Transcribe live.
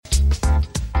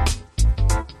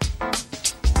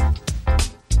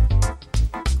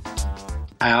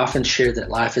I often share that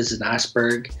life is an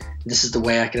iceberg. This is the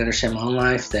way I can understand my own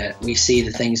life, that we see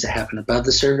the things that happen above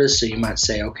the surface. So you might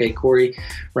say, okay, Cory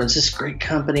runs this great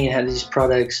company and has these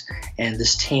products and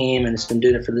this team, and it's been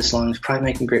doing it for this long. It's probably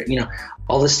making great,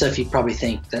 all this stuff you probably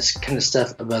think that's kind of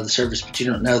stuff above the surface, but you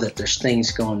don't know that there's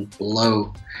things going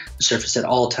below the surface at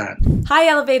all times. Hi,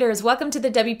 Elevators. Welcome to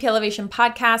the WP Elevation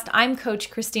Podcast. I'm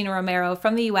Coach Christina Romero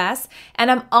from the US,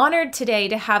 and I'm honored today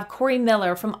to have Cory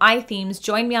Miller from iThemes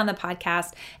join me on the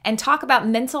podcast and talk about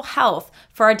mental health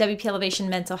for our WP Elevation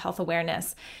Mental Health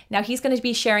Awareness. Now, he's going to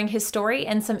be sharing his story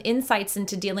and some insights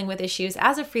into dealing with issues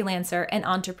as a freelancer and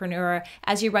entrepreneur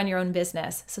as you run your own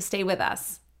business. So stay with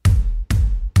us.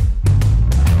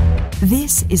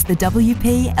 This is the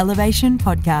WP Elevation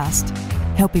Podcast,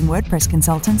 helping WordPress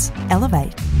consultants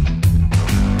elevate.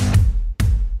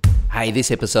 Hey,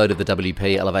 this episode of the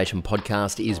WP Elevation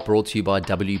Podcast is brought to you by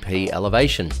WP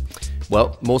Elevation.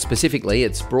 Well, more specifically,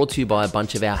 it's brought to you by a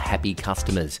bunch of our happy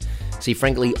customers. See,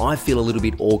 frankly, I feel a little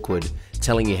bit awkward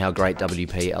telling you how great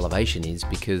WP Elevation is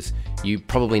because you're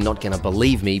probably not going to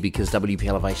believe me because WP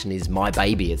Elevation is my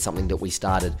baby. It's something that we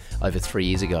started over 3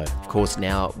 years ago. Of course,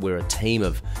 now we're a team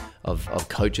of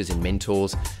coaches and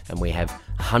mentors, and we have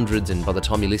hundreds, and by the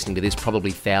time you're listening to this,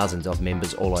 probably thousands of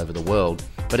members all over the world.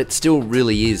 But it still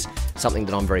really is something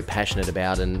that I'm very passionate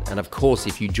about. And of course,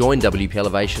 if you join WP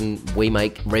Elevation, we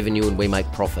make revenue and we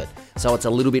make profit. So it's a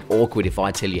little bit awkward if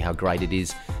I tell you how great it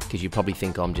is, because you probably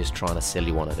think I'm just trying to sell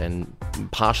you on it. And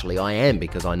partially I am,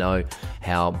 because I know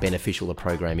how beneficial the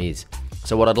program is.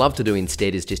 So what I'd love to do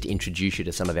instead is just introduce you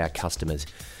to some of our customers.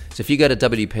 So if you go to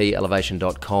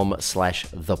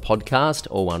wpelevation.com/thepodcast,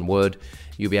 all one word,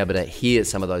 you'll be able to hear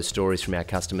some of those stories from our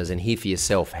customers and hear for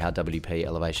yourself how WP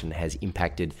Elevation has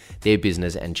impacted their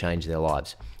business and changed their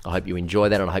lives. I hope you enjoy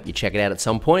that, and I hope you check it out at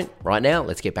some point. Right now,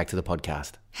 let's get back to the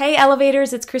podcast. Hey,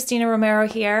 Elevators, it's Christina Romero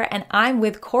here, and I'm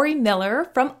with Cory Miller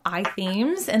from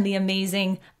iThemes and the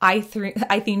amazing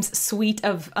iThemes suite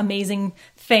of amazing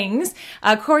things.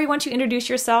 Cory, why don't you introduce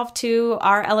yourself to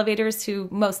our Elevators who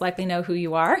most likely know who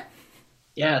you are?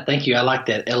 Yeah, thank you. I like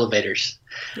that, Elevators.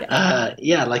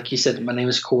 Yeah, like you said, my name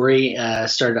is Cory.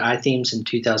 Started iThemes in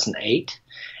 2008.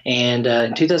 And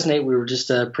in 2008, we were just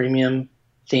a premium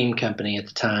theme company at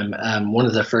the time. One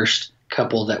of the first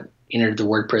couple that entered the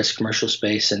WordPress commercial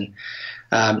space. And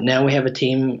now we have a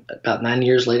team about 9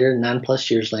 plus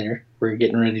years later. We're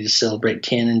getting ready to celebrate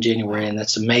 10 in January, and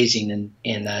that's amazing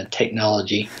in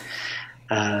technology.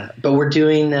 But we're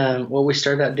doing what we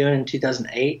started out doing in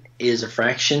 2008 is a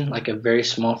fraction, like a very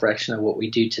small fraction of what we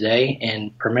do today.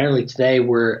 And primarily today,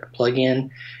 we're a plugin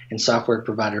and software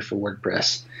provider for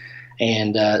WordPress.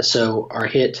 And so our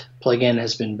hit plugin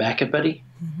has been Backup Buddy.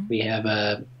 Mm-hmm. We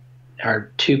have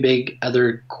our two big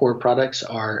other core products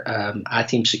are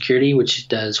iThemes Security, which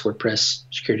does WordPress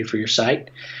security for your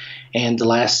site. And the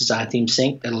last is iThemes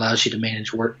Sync that allows you to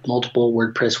manage multiple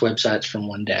WordPress websites from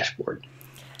one dashboard.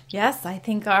 Yes, I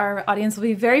think our audience will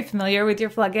be very familiar with your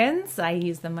plugins. I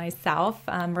use them myself,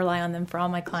 rely on them for all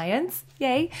my clients.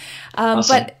 Yay.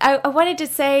 Awesome. But I wanted to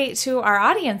say to our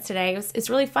audience today, it's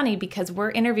really funny because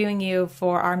we're interviewing you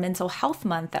for our mental health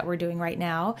month that we're doing right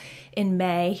now in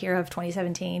May here of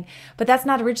 2017. But that's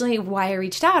not originally why I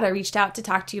reached out. I reached out to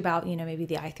talk to you about, maybe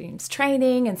the iThemes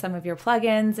training and some of your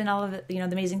plugins and all of it, the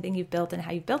amazing thing you've built and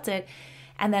how you've built it.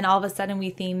 And then all of a sudden we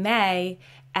theme May,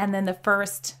 and then the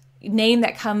first name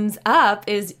that comes up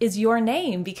is your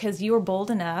name, because you were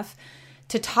bold enough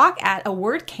to talk at a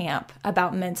WordCamp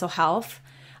about mental health.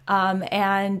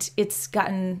 And it's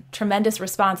gotten tremendous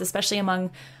response, especially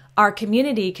among our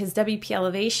community, because WP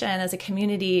Elevation as a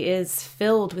community is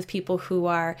filled with people who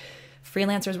are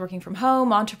freelancers working from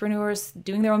home, entrepreneurs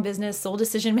doing their own business, sole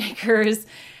decision makers.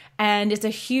 And it's a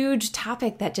huge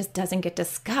topic that just doesn't get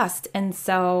discussed. And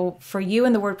so for you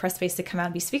in the WordPress space to come out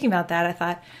and be speaking about that, I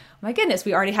thought, my goodness,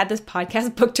 we already had this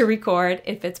podcast booked to record.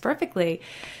 It fits perfectly.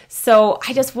 So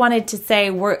I just wanted to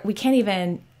say we can't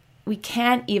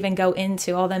even go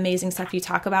into all the amazing stuff you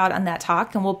talk about on that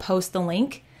talk, and we'll post the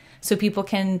link so people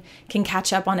can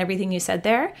catch up on everything you said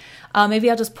there.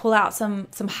 Maybe I'll just pull out some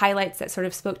highlights that sort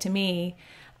of spoke to me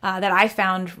that I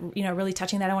found really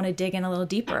touching, that I want to dig in a little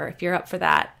deeper, if you're up for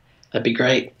that. That'd be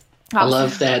great. Awesome. I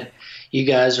love that you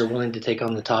guys are willing to take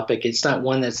on the topic. It's not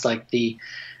one that's like the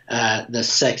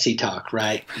sexy talk,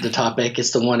 right? The topic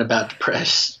is the one about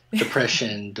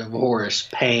depression, divorce,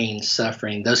 pain,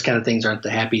 suffering. Those kind of things aren't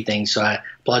the happy things. So I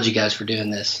applaud you guys for doing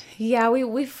this. Yeah,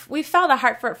 we've felt a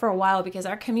heart for it for a while, because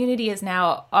our community is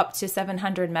now up to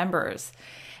 700 members.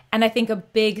 And I think a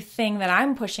big thing that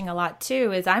I'm pushing a lot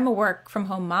too is I'm a work from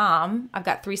home mom. I've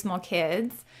got 3 small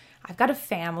kids. I've got a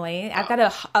family, I've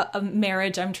got a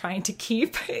marriage I'm trying to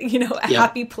keep, a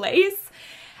happy place.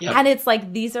 Yep. And it's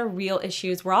like, these are real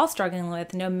issues we're all struggling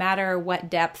with, no matter what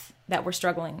depth that we're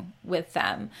struggling with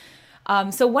them.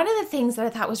 So one of the things that I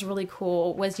thought was really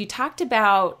cool was you talked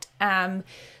about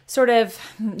sort of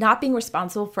not being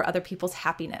responsible for other people's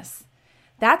happiness.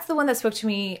 That's the one that spoke to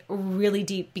me really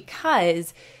deep,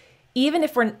 because even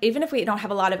if we don't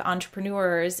have a lot of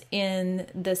entrepreneurs in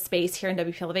the space here in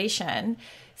WP Elevation,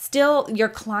 still your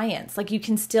clients, like, you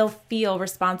can still feel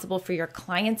responsible for your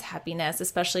clients' happiness,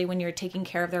 especially when you're taking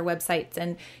care of their websites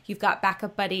and you've got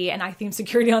Backup Buddy and iTheme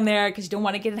security on there because you don't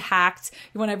want to get it hacked.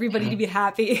 You want everybody to be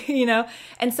happy,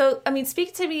 And so,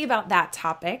 speak to me about that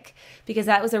topic, because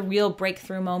that was a real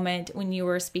breakthrough moment when you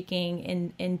were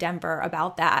speaking in Denver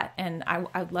about that. And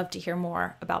I'd love to hear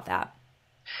more about that.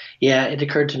 Yeah, it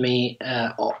occurred to me,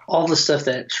 all the stuff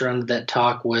that surrounded that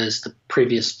talk was the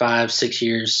previous 5-6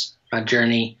 years, my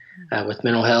journey with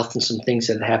mental health and some things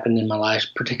that had happened in my life,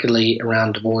 particularly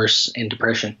around divorce and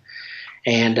depression.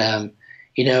 And,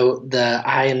 the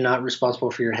I am not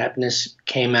responsible for your happiness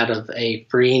came out of a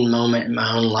freeing moment in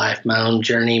my own life, my own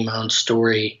journey, my own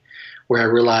story, where I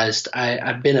realized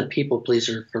I've been a people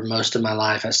pleaser for most of my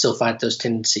life. I still fight those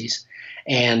tendencies.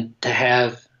 And to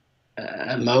have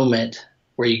a moment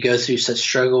where you go through such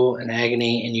struggle and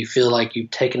agony and you feel like you've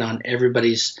taken on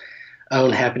everybody's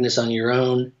own happiness on your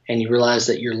own, and you realize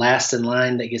that you're last in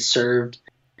line that gets served.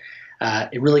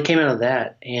 It really came out of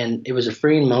that, and it was a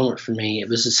freeing moment for me. It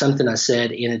was something I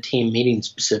said in a team meeting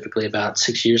specifically about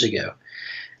 6 years ago.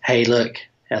 Hey, look,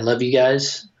 I love you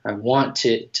guys. I want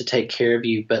to take care of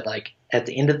you, but like at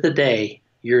the end of the day,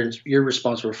 you're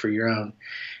responsible for your own.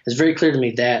 It's very clear to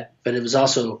me that, but it was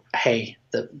also, hey,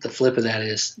 the flip of that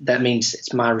is that means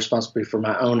it's my responsibility for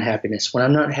my own happiness. When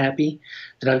I'm not happy,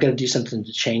 then I've got to do something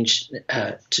to change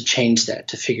that,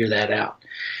 to figure that out.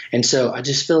 And so I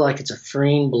just feel like it's a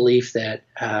freeing belief that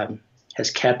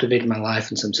has captivated my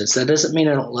life in some sense. That doesn't mean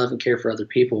I don't love and care for other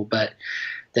people, but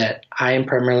that I am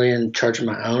primarily in charge of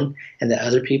my own, and that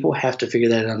other people have to figure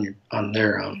that out on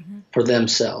their own for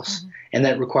themselves. And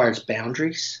that requires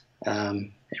boundaries.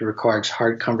 It requires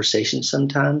hard conversations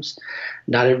sometimes.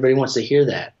 Not everybody wants to hear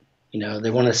that.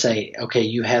 They want to say, okay,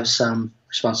 you have some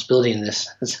responsibility in this.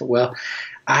 I said, well,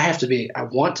 I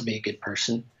want to be a good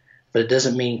person, but it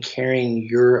doesn't mean carrying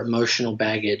your emotional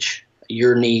baggage,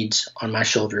 your needs on my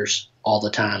shoulders all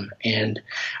the time. And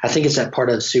I think it's that part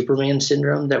of Superman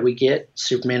syndrome that we get,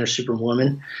 Superman or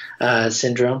Superwoman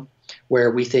syndrome, where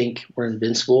we think we're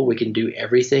invincible, we can do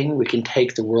everything, we can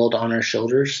take the world on our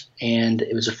shoulders. And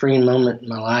it was a freeing moment in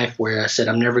my life where I said,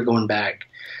 I'm never going back.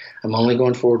 I'm only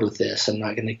going forward with this. I'm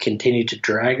not going to continue to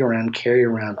carry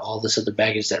around all this other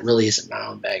baggage that really isn't my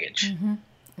own baggage. Mm-hmm.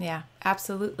 Yeah,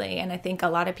 absolutely. And I think a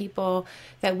lot of people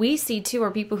that we see too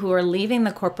are people who are leaving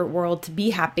the corporate world to be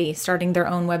happy, starting their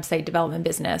own website development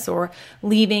business, or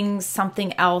leaving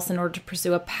something else in order to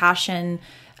pursue a passion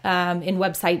in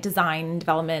website design,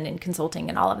 development, and consulting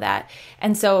and all of that.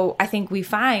 And so I think we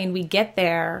get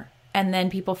there, and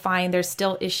then people find there's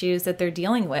still issues that they're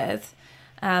dealing with,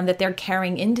 that they're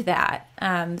carrying into that.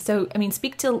 So,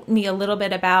 speak to me a little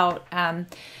bit about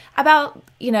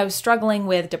struggling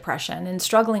with depression and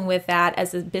struggling with that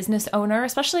as a business owner,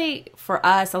 especially for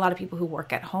us, a lot of people who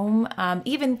work at home,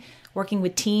 even working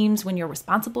with teams when you're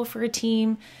responsible for a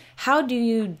team. How do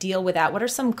you deal with that? What are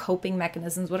some coping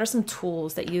mechanisms? What are some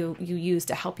tools that you use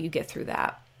to help you get through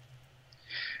that?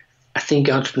 I think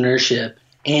entrepreneurship,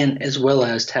 and as well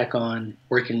as tack on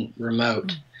working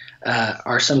remote,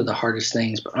 are some of the hardest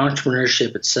things. But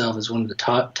entrepreneurship itself is one of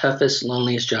the toughest,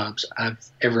 loneliest jobs I've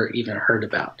ever even heard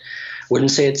about.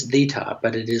 Wouldn't say it's the top,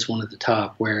 but it is one of the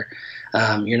top, where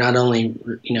you're not only,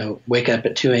 wake up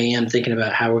at 2 a.m. thinking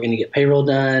about how we're going to get payroll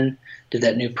done, did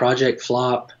that new project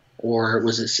flop, or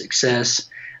was it a success?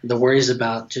 The worries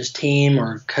about just team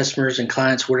or customers and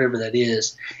clients, whatever that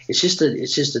is, it's just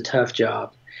a tough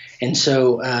job. And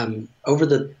so over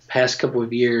the past couple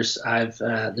of years,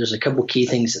 there's a couple key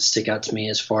things that stick out to me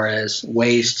as far as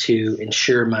ways to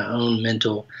ensure my own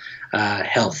mental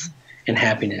health and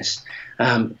happiness.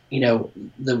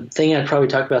 The thing I'd probably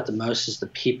talk about the most is the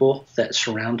people that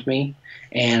surround me,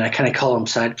 and I kind of call them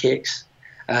sidekicks.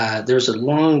 There was a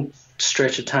long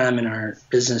stretch of time in our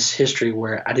business history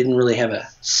where I didn't really have a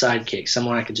sidekick,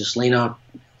 someone I could just lean on,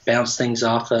 bounce things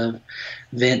off of,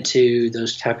 vent to,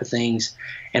 those type of things.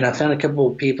 And I found a couple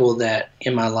of people that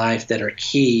in my life that are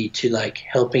key to like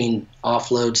helping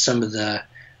offload some of the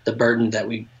the burden that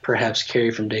we perhaps carry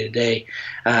from day to day.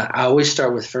 I always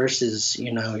start with first is,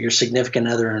 your significant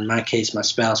other, in my case, my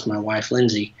spouse, my wife,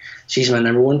 Lindsay. She's my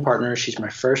number one partner. She's my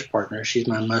first partner. She's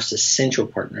my most essential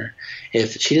partner.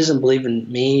 If she doesn't believe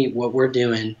in me, what we're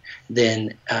doing,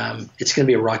 then it's going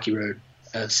to be a rocky road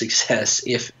of success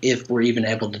if we're even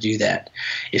able to do that.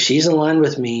 If she's in line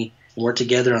with me, we're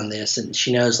together on this, and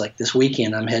she knows, like, this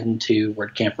weekend I'm heading to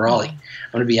Word Camp Raleigh.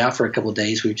 I'm going to be out for a couple of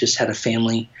days. We've just had a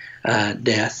family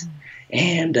death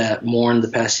and mourned the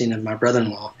passing of my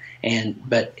brother-in-law.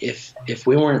 But if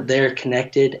we weren't there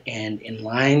connected and in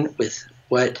line with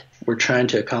what we're trying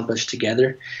to accomplish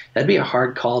together, that'd be a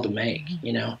hard call to make,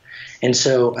 And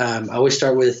so I always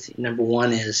start with number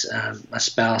one is my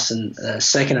spouse, and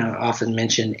second I often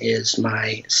mention is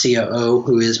my COO,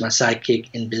 who is my sidekick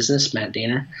in business, Matt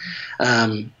Danner.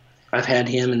 I've had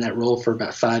him in that role for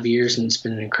about 5 years, and it's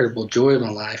been an incredible joy of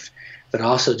my life, but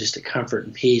also just a comfort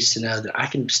and peace to know that I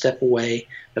can step away,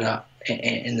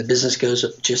 and the business goes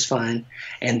just fine.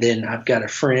 And then I've got a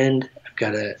friend, I've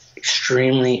got an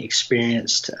extremely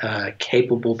experienced,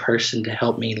 capable person to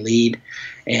help me lead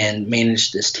and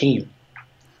manage this team.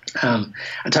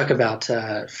 I talk about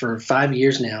for 5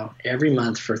 years now, every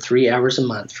month for 3 hours a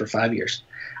month for 5 years,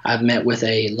 I've met with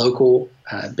a local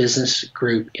business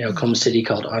group in Oklahoma City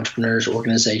called Entrepreneurs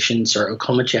Organizations, or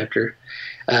Oklahoma chapter,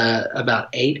 about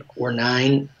 8 or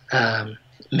 9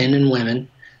 men and women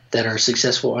that are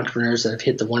successful entrepreneurs that have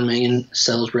hit the 1 million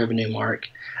sales revenue mark,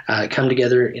 come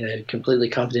together in a completely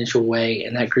confidential way,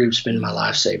 and that group's been my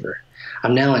lifesaver.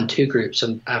 I'm now in 2 groups.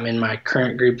 I'm in my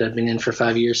current group that I've been in for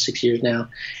 5 years, 6 years now,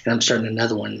 and I'm starting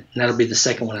another one, and that'll be the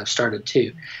second one I've started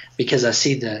too, because I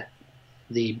see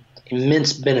the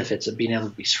immense benefits of being able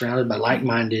to be surrounded by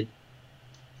like-minded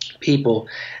people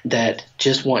that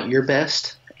just want your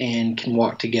best and can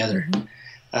walk together.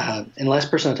 And the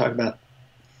last person I talk about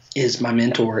is my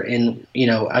mentor. And,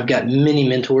 I've got many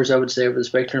mentors, I would say, over the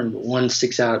spectrum, but one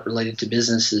sticks out related to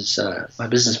business is my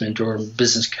business mentor,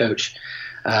 business coach,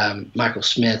 Michael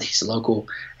Smith. He's a local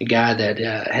guy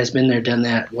that has been there, done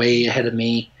that, way ahead of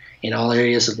me in all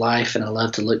areas of life, and I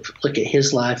love to look at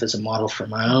his life as a model for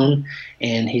my own,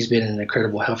 and he's been an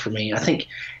incredible help for me, I think.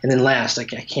 And then last, I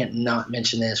can't not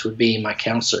mention this, would be my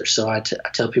counselor. So I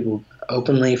tell people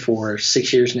openly for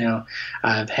 6 years now,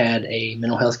 I've had a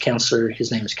mental health counselor.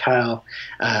 His name is Kyle.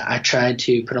 I try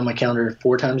to put on my calendar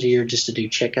 4 times a year just to do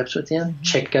checkups with him,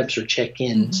 checkups or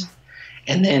check-ins.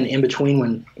 And then in between,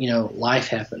 when, life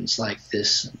happens, like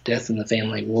this death in the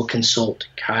family, we'll consult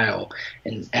Kyle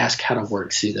and ask how to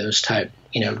work through those type,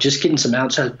 just getting some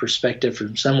outside perspective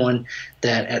from someone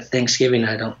that at Thanksgiving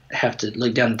I don't have to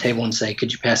look down the table and say,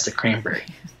 could you pass the cranberry?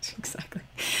 Exactly.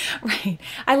 Right.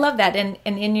 I love that. And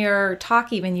in your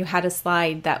talk, even, you had a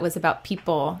slide that was about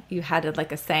people. You had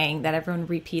a saying that everyone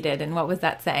repeated. And what was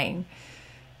that saying?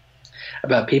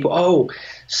 About people. Oh,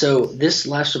 so this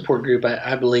life support group,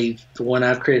 I believe the one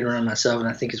I've created around myself, and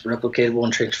I think is replicatable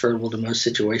and transferable to most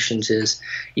situations, is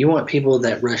you want people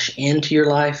that rush into your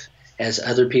life as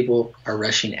other people are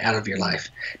rushing out of your life.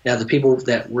 Now, the people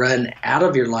that run out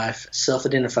of your life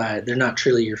self-identify, they're not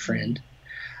truly your friend.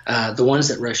 The ones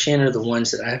that rush in are the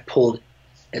ones that I've pulled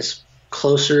as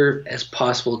closer as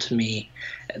possible to me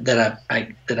that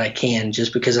I can,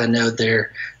 just because I know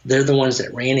they're the ones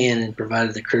that ran in and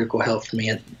provided the critical help for me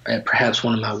at perhaps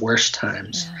one of my worst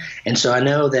times. Yeah. And so I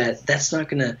know that that's not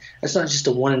just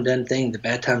a one and done thing. The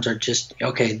bad times are just,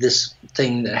 okay, this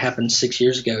thing that happened 6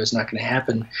 years ago is not going to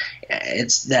happen.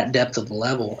 It's that depth of the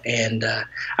level. And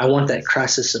I want that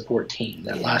crisis support team,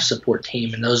 that life support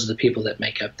team. And those are the people that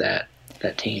make up that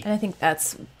team. And I think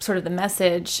that's sort of the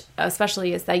message,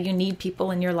 especially, is that you need people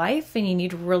in your life, and you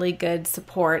need really good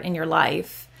support in your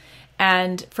life.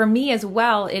 And for me as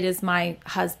well, it is my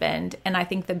husband. And I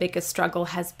think the biggest struggle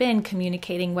has been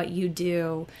communicating what you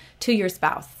do to your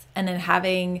spouse, and then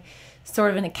having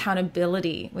sort of an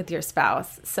accountability with your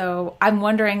spouse. So I'm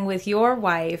wondering, with your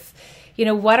wife,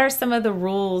 what are some of the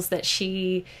rules that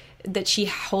she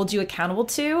holds you accountable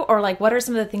to, or what are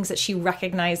some of the things that she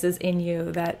recognizes in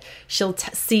you that she'll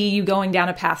see you going down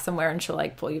a path somewhere and she'll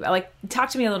pull you back? Talk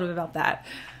to me a little bit about that.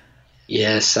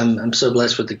 Yes, I'm so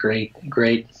blessed with a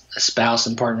great spouse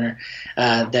and partner,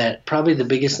 that probably the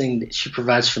biggest thing that she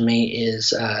provides for me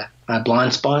is my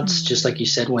blind spots. Just like you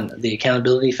said, when the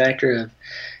accountability factor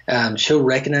of she'll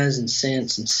recognize and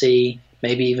sense and see,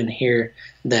 maybe even hear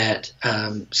that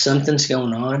something's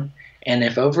going on. And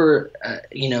if over,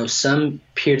 some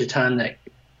period of time that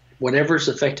whatever's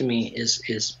affecting me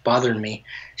is bothering me,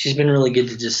 she's been really good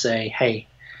to just say, hey,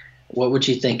 what would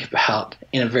you think about,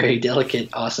 in a very delicate,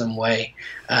 awesome way,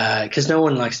 because no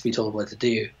one likes to be told what to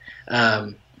do.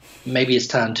 maybe it's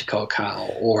time to call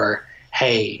Kyle, or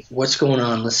hey, what's going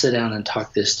on? Let's sit down and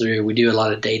talk this through. We do a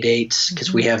lot of day dates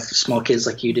because we have small kids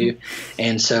like you do.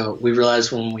 And so we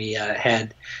realized when we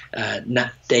had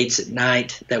dates at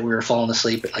night that we were falling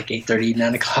asleep at like 8:30,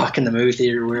 9 o'clock in the movie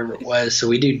theater, wherever it was. So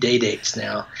we do day dates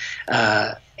now.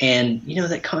 And,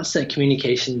 that constant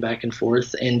communication back and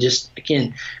forth, and just,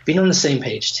 again, being on the same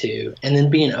page too, and then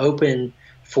being open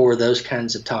for those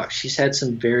kinds of talks. She's had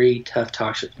some very tough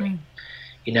talks with me.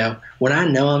 When I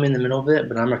know I'm in the middle of it,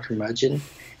 but I'm a curmudgeon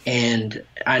and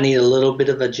I need a little bit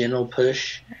of a gentle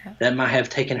push, that might have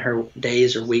taken her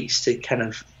days or weeks to kind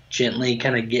of gently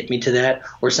kind of get me to that,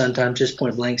 or sometimes just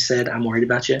point blank said, I'm worried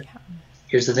about you.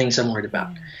 Here's the things I'm worried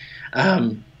about.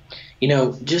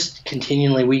 Just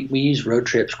continually, we use road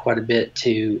trips quite a bit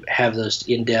to have those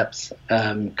in-depth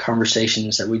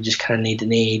conversations that we just kind of need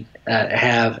to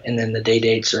have, and then the day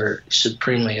dates are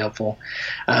supremely helpful.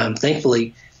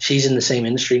 Thankfully, she's in the same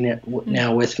industry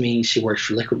now with me. She works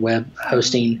for Liquid Web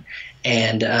Hosting,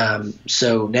 and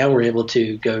so now we're able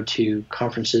to go to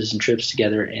conferences and trips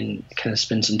together and kind of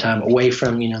spend some time away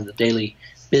from the daily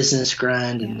business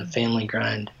grind and the family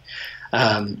grind.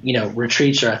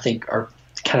 Retreats are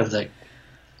kind of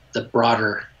the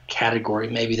broader category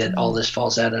maybe that all this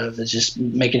falls out of, is just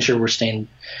making sure we're staying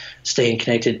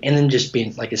connected, and then just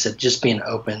being, like I said, just being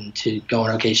open to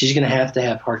going, okay, she's going to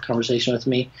have hard conversation with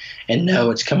me, and know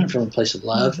it's coming from a place of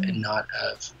love and not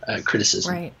of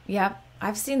criticism. Right. Yeah.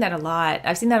 I've seen that a lot.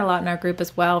 I've seen that a lot in our group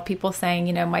as well. People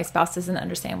saying, my spouse doesn't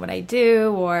understand what I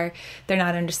do, or they're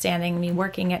not understanding me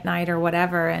working at night or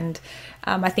whatever. And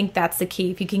I think that's the key.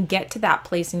 If you can get to that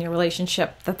place in your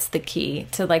relationship, that's the key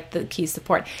to the key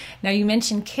support. Now, you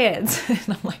mentioned kids, and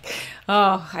I'm like,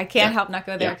 oh, I can't help not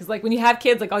go there, because when you have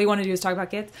kids, all you want to do is talk about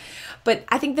kids. But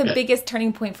I think the biggest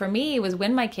turning point for me was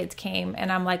when my kids came,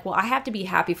 and I'm like, well, I have to be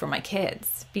happy for my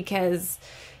kids, because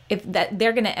if that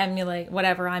they're going to emulate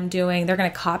whatever I'm doing, they're going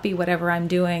to copy whatever I'm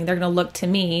doing. They're going to look to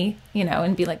me,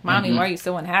 and be like, Mommy, why are you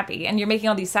so unhappy? And you're making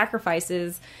all these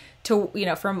sacrifices to,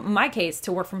 from my case,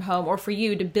 to work from home, or for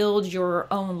you to build your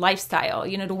own lifestyle,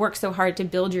 to work so hard to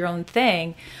build your own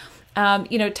thing.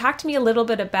 Talk to me a little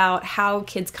bit about how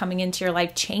kids coming into your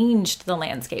life changed the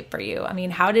landscape for you. I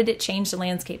mean, how did it change the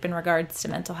landscape in regards to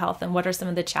mental health, and what are some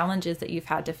of the challenges that you've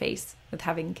had to face with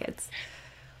having kids?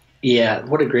 Yeah,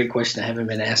 what a great question. I haven't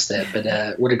been asked that,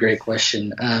 but what a great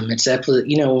question. It's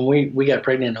absolutely, when we got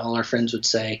pregnant, all our friends would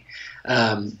say,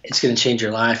 it's going to change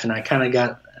your life. And I kind of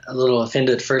got a little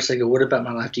offended at first. I go, what about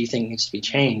my life do you think needs to be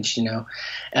changed?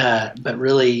 But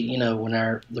really,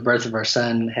 when the birth of our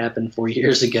son happened 4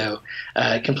 years ago,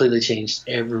 it completely changed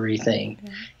everything.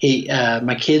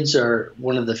 My kids are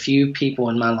one of the few people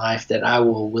in my life that I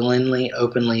will willingly,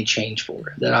 openly change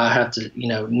for, that I have to,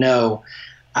 know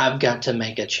I've got to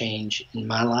make a change in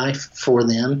my life for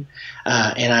them.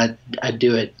 And I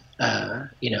do it,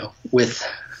 with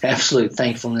absolute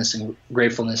thankfulness and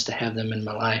gratefulness to have them in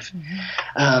my life.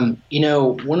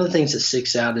 One of the things that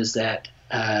sticks out is that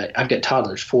I've got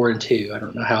toddlers, 4 and 2. I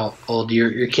don't know how old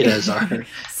your kiddos are.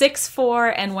 6, 4,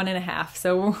 and 1,5.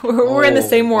 So we're in the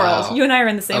same world. Wow. You and I are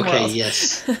in the same world. Okay,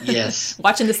 yes.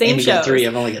 Watching the same shows. Got 3.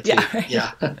 I've only got 2.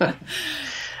 Yeah.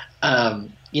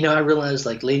 I realized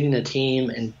leading a team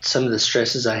and some of the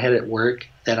stresses I had at work,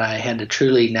 that I had to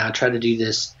truly now try to do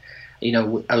this.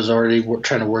 I was already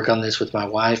trying to work on this with my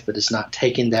wife, but it's not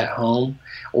taking that home.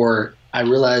 Or I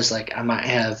realized I might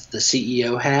have the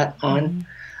CEO hat on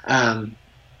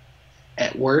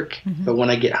at work, but when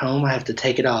I get home, I have to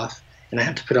take it off and I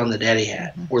have to put on the daddy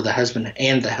hat or the husband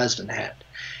hat.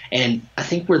 And I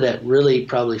think where that really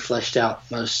probably fleshed out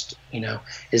most,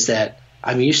 is that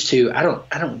I'm used to, I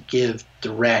don't give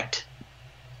direct,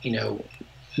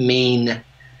 mean,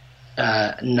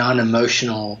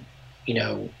 non-emotional,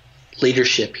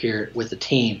 leadership here with the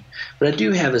team. But I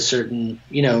do have a certain,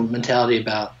 mentality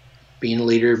about being a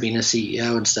leader, being a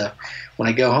CEO and stuff. When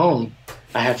I go home,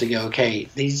 I have to go, okay,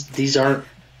 these aren't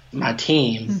my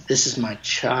team. This is my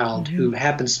child who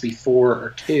happens to be 4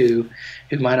 or 2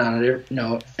 who might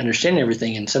not understand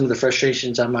everything. And some of the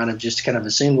frustrations I might have just kind of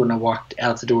assumed when I walked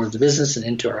out the door of the business and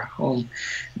into our home,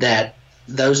 that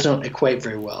those don't equate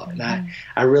very well. And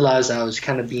I realized I was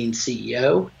kind of being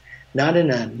CEO, not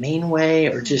in a mean way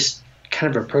or just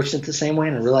kind of approaching it the same way.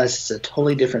 And I realized it's a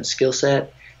totally different skill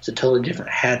set. It's a totally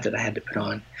different hat that I had to put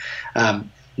on.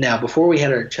 Now, before we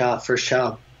had our first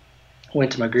child, I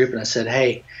went to my group and I said,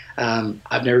 hey,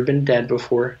 I've never been a dad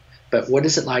before, but what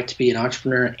is it like to be an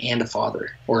entrepreneur and a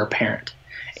father or a parent?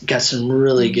 Got some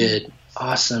really good,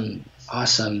 awesome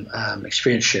awesome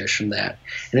experience shares from that.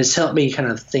 And it's helped me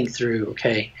kind of think through,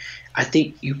 okay, I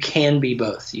think you can be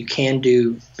both. You can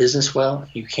do business well.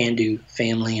 You can do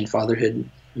family and fatherhood,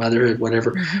 motherhood,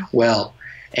 whatever, well.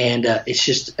 And it's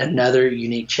just another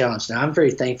unique challenge. Now, I'm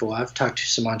very thankful. I've talked to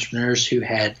some entrepreneurs who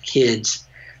had kids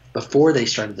before they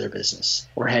started their business,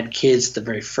 or had kids the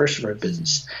very first of our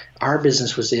business. Our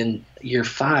business was in year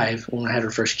 5 when I had our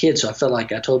first kid. So I felt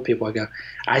like I told people, I go,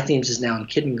 iThemes is now in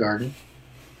kindergarten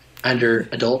under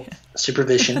adult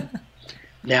supervision.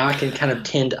 Now I can kind of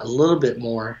tend a little bit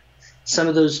more. Some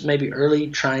of those maybe early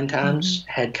trying times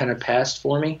had kind of passed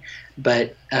for me,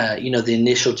 but the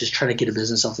initial just trying to get a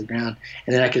business off the ground,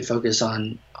 and then I could focus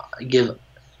on give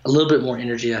a little bit more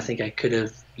energy. I think I could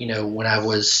have, when I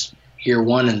was year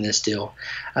 1 in this deal,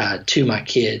 to my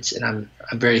kids, and I'm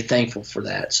very thankful for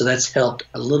that. So that's helped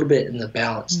a little bit in the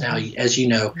balance. Now, as you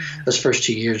know, those first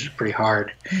 2 years are pretty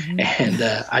hard, and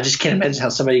I just can't imagine how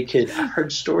somebody could. I've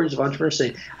heard stories of entrepreneurs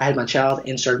say, I had my child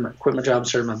and quit my job and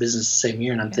started my business the same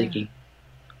year, and I'm thinking,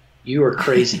 you are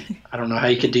crazy. I don't know how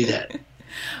you could do that.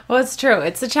 Well, it's true.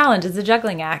 It's a challenge. It's a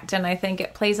juggling act, and I think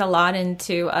it plays a lot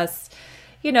into us.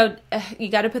 You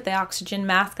got to put the oxygen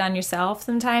mask on yourself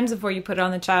sometimes before you put it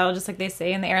on the child, just like they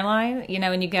say in the airline,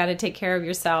 and you got to take care of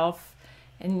yourself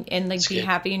and like be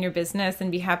happy in your business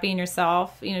and be happy in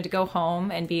yourself, to go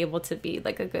home and be able to be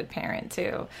like a good parent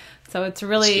too. So it's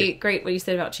really great what you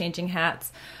said about changing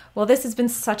hats. Well, this has been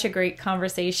such a great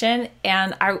conversation,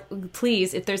 and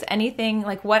please, if there's anything,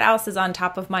 like what else is on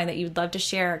top of mind that you'd love to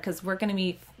share, because we're going to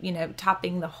be,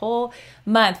 topping the whole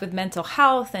month with mental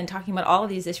health and talking about all of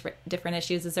these different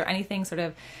issues. Is there anything sort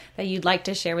of that you'd like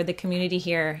to share with the community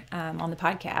here on the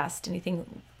podcast?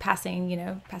 Anything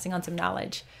passing on some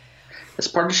knowledge? As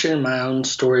part of sharing my own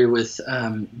story with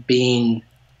being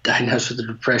diagnosed with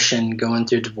depression, going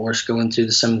through divorce, going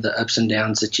through some of the ups and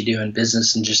downs that you do in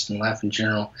business and just in life in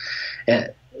general,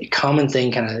 a common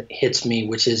thing kind of hits me,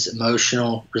 which is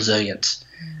emotional resilience.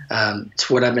 It's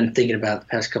what I've been thinking about the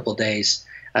past couple of days.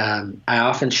 I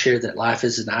often share that life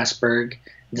is an iceberg.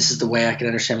 This is the way I can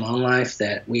understand my own life,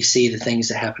 that we see the things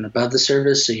that happen above the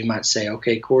surface. So you might say,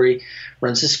 okay, Cory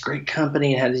runs this great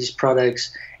company and has these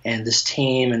products and this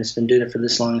team, and it's been doing it for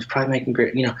this long. It's probably making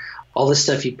great, all this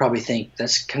stuff. You probably think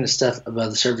that's kind of stuff above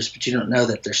the surface, but you don't know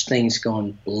that there's things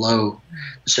going below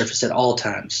the surface at all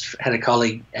times. I had a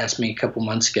colleague ask me a couple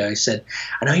months ago. He said,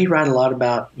 I know you write a lot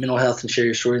about mental health and share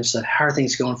your story and stuff. How are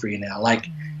things going for you now? Like,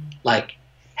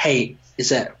 hey, is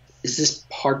this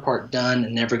hard part done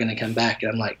and never going to come back?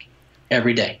 And I'm like,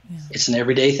 every day. Yeah. It's an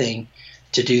everyday thing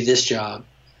to do this job,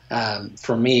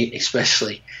 for me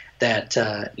especially, that,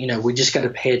 we just got to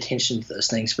pay attention to those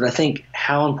things. But I think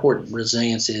how important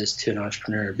resilience is to an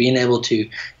entrepreneur, being able to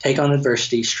take on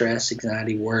adversity, stress,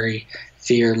 anxiety, worry,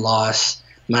 fear, loss,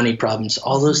 money problems,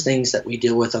 all those things that we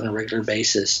deal with on a regular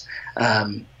basis,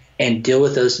 and deal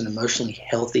with those in an emotionally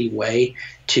healthy way,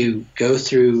 to go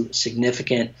through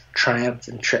significant triumph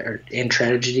and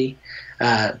tragedy,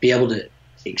 be able to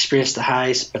experience the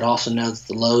highs, but also know that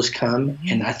the lows come.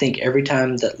 And I think every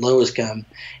time that lows come,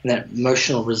 and that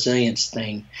emotional resilience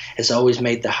thing has always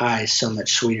made the highs so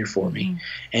much sweeter for me.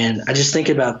 And I just think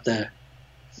about the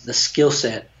skill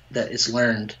set that is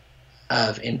learned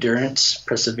of endurance,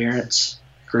 perseverance,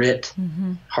 grit,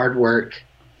 hard work,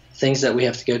 things that we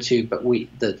have to go to. But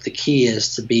the key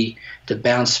is to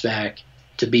bounce back,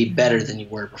 to be better than you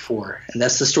were before. And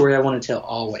that's the story I want to tell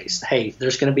always. Hey,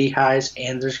 there's going to be highs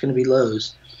and there's going to be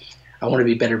lows. I want to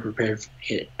be better prepared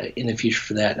in the future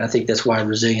for that. And I think that's why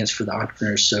resilience for the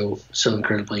entrepreneur is so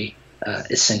incredibly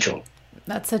essential.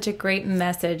 That's such a great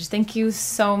message. Thank you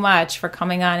so much for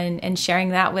coming on and sharing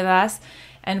that with us.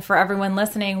 And for everyone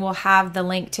listening, we'll have the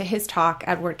link to his talk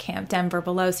at WordCamp Denver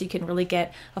below, so you can really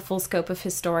get a full scope of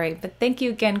his story. But thank you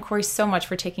again, Cory, so much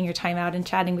for taking your time out and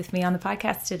chatting with me on the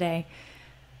podcast today.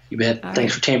 You bet. All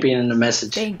Thanks for championing the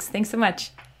message. Thanks so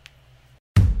much.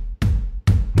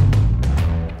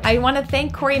 I want to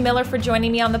thank Cory Miller for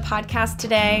joining me on the podcast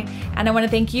today, and I want to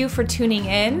thank you for tuning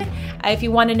in. If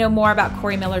you want to know more about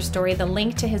Cory Miller's story, the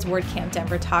link to his WordCamp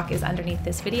Denver talk is underneath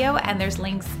this video, and there's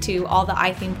links to all the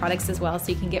iTheme products as well, so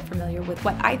you can get familiar with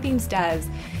what iThemes does.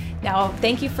 Now,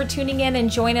 thank you for tuning in, and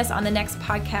join us on the next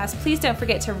podcast. Please don't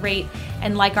forget to rate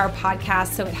and like our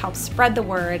podcast so it helps spread the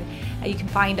word. You can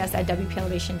find us at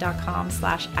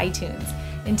wplelevation.com/iTunes.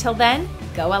 Until then,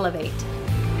 go elevate.